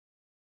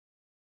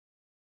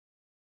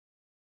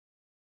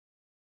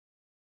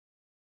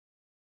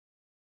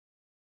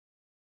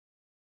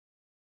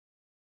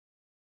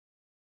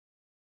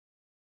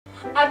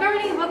I've been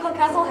reading a book called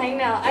Castle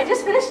Hangout. I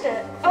just finished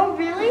it. Oh,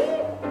 really?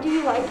 Do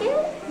you like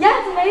it? Yeah,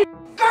 it's amazing.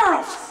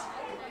 Girls!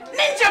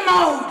 Ninja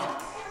mode!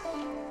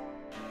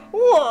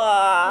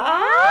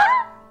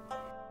 What?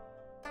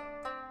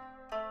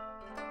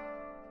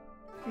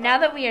 Now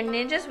that we are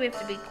ninjas, we have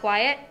to be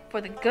quiet for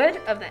the good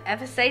of the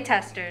FSA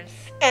testers.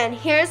 And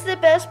here's the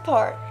best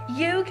part.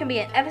 You can be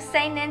an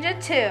FSA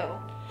ninja too.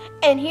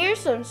 And here's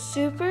some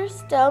super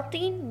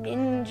stealthy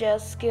ninja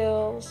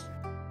skills.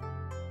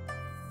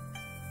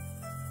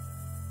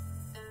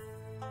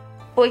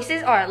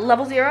 Voices are at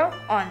level 0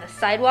 on the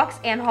sidewalks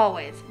and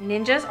hallways.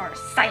 Ninjas are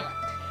silent.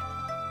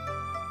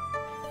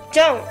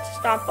 Don't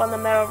stomp on the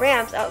metal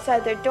ramps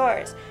outside their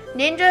doors.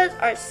 Ninjas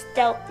are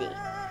stealthy.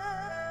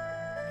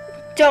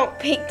 Don't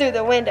peek through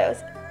the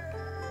windows.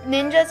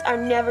 Ninjas are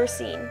never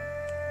seen.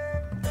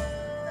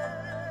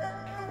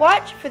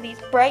 Watch for these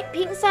bright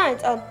pink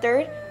signs on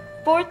 3rd,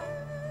 4th,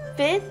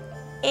 5th,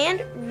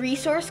 and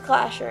resource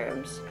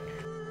classrooms.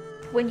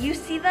 When you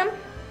see them,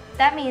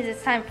 that means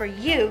it's time for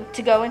you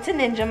to go into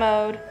ninja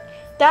mode.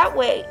 That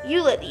way,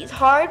 you let these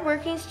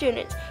hard-working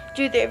students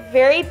do their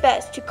very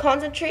best to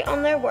concentrate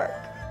on their work.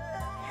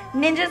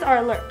 Ninjas are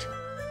alert.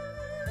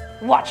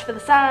 Watch for the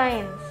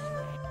signs.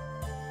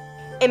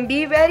 And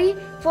be ready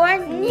for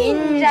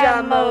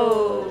ninja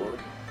mode.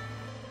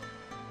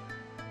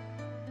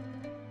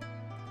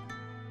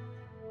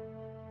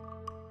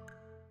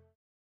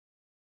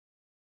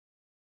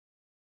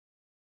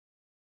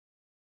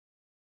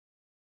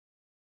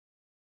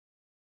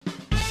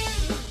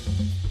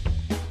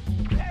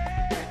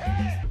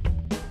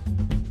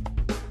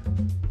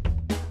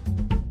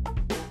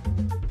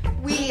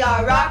 We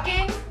are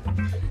rocking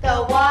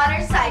the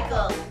water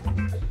cycle.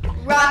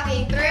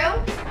 Rocking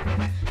through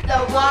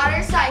the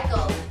water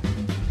cycle.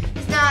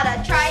 It's not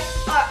a trike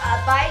or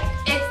a bike.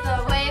 It's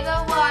the way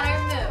the water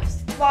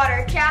moves.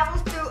 Water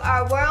travels through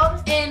our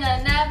world in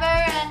a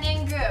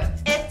never-ending groove.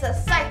 It's a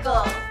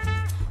cycle.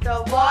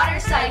 The water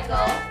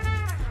cycle.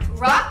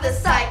 Rock the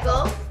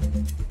cycle.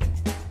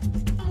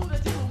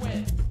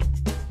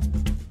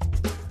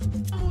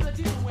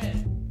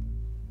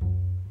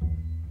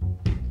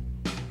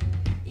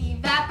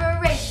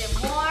 Evaporation,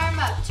 warm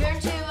up, turn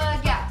to a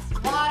gas.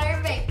 Water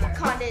vapor,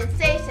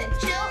 condensation,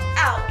 chill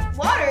out.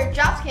 Water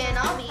drops can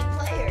all be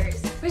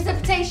players.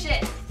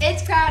 Precipitation,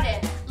 it's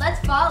crowded. Let's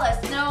follow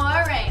snow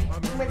or rain.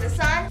 When the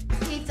sun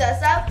heats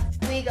us up,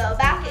 we go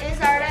back and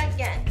start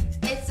again.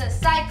 It's a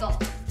cycle,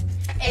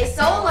 a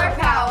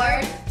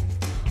solar-powered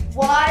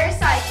water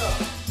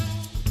cycle.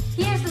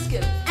 Here's the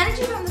scoop.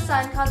 Energy from the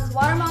sun causes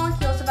water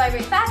molecules to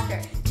vibrate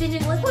faster,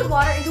 changing liquid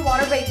water into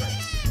water vapor.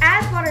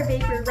 As water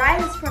vapor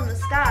rises from the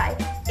sky,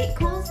 it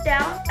cools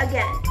down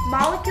again.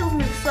 Molecules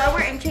move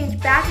slower and change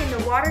back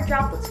into water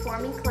droplets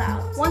forming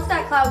clouds. Once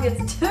that cloud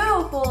gets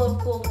too full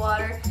of cold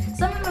water,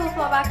 some of it will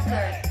fall back to the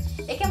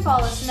earth. It can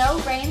fall as snow,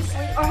 rain,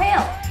 sleet, or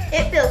hail.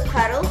 It fills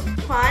puddles,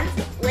 ponds,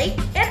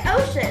 lakes, and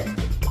oceans.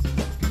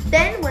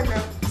 Then when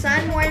the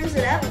sun warms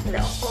it up,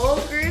 the whole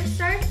groove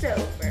starts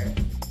over.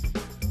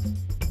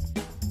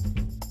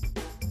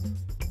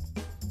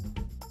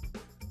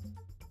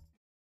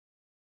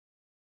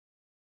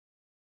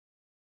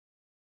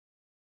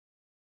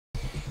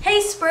 Hey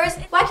Spurs,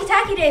 Wacky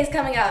Tacky Day is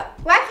coming up.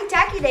 Wacky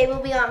Tacky Day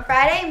will be on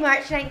Friday,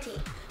 March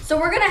 19th. So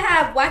we're gonna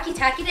have Wacky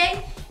Tacky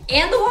Day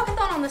and the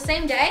walkathon on the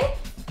same day?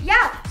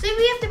 Yeah, so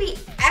we have to be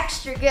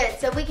extra good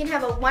so we can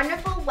have a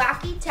wonderful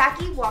Wacky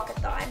Tacky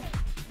walkathon.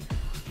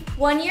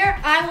 One year,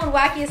 I won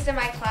wackiest in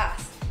my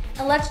class.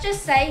 And let's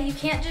just say you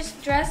can't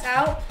just dress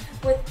out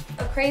with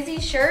a crazy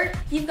shirt.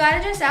 You've got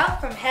to dress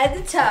out from head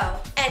to toe.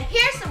 And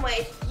here's some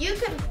ways you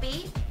can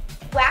be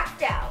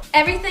whacked out.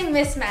 Everything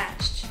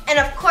mismatched. And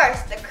of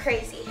course, the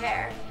crazy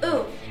hair.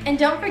 Ooh, and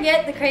don't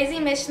forget the crazy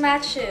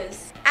mismatched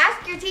shoes.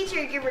 Ask your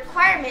teacher your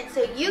requirements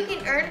so you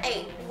can earn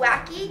a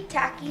Wacky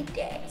Tacky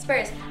Day.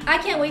 Spurs, I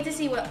can't wait to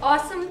see what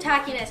awesome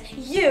tackiness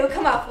you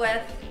come up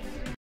with.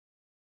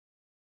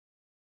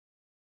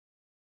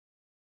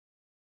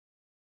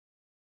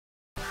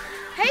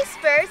 Hey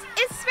Spurs,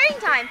 it's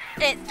springtime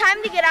and it's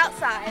time to get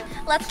outside.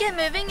 Let's get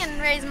moving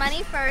and raise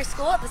money for our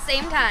school at the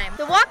same time.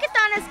 The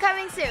walkathon is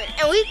coming soon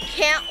and we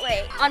can't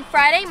wait. On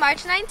Friday,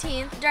 March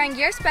 19th, during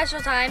your special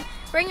time,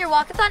 bring your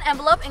walkathon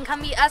envelope and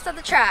come meet us at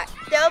the track.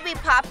 There will be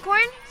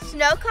popcorn,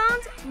 snow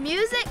cones,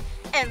 music,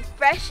 and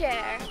fresh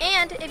air.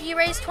 And if you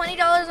raise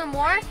 $20 or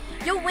more,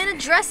 you'll win a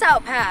dress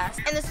out pass.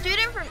 And the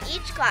student from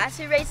each class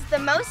who raises the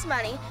most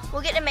money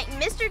will get to make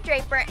Mr.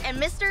 Draper and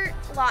Mr.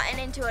 Lawton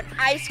into an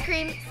ice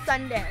cream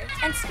sundae.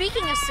 And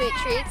speaking of sweet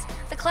treats,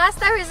 the class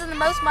that raises the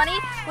most money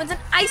wins an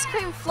ice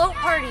cream float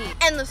party.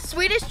 And the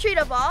sweetest treat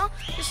of all,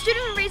 the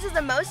student who raises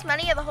the most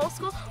money of the whole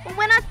school will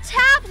win a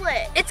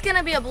tablet. It's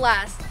gonna be a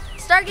blast.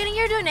 Start getting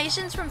your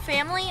donations from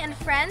family and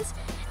friends,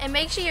 and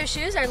make sure your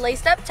shoes are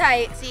laced up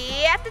tight.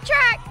 See you at the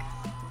track.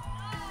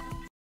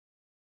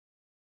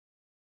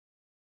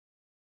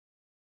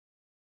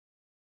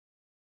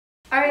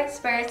 Alright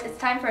Spurs, it's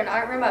time for an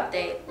art room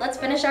update. Let's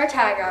finish our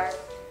tag art.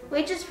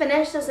 We just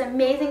finished this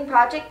amazing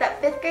project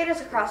that 5th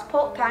graders across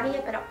Polk County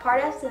have been a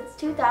part of since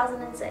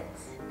 2006.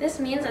 This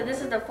means that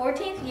this is the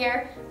 14th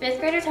year 5th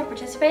graders have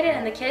participated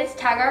in the Kids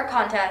Tag Art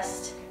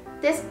Contest.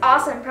 This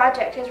awesome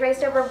project has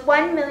raised over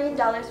 $1 million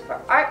for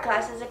art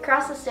classes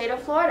across the state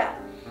of Florida.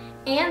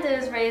 And it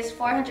has raised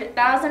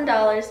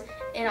 $400,000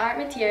 in art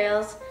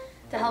materials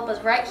to help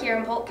us right here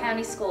in Polk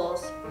County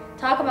schools.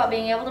 Talk about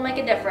being able to make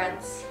a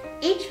difference.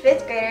 Each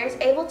 5th grader is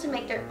able to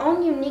make their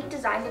own unique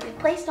design to be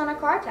placed on a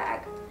car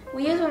tag.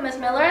 We use what Ms.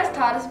 Miller has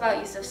taught us about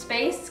use of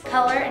space,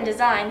 color, and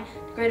design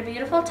to create a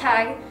beautiful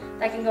tag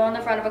that can go on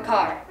the front of a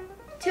car.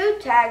 2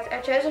 tags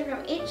are chosen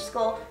from each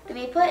school to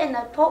be put in the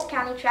Polk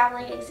County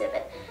traveling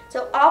exhibit,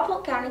 so all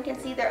Polk County can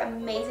see their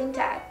amazing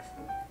tags.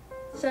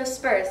 So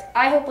Spurs,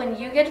 I hope when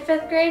you get to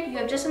 5th grade, you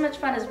have just as much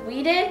fun as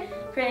we did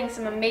creating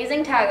some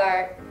amazing tag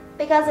art.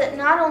 Because it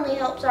not only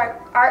helps our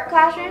art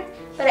classrooms,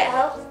 but it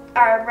helps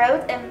our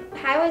roads and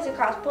highways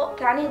across Polk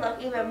County look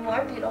even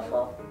more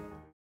beautiful.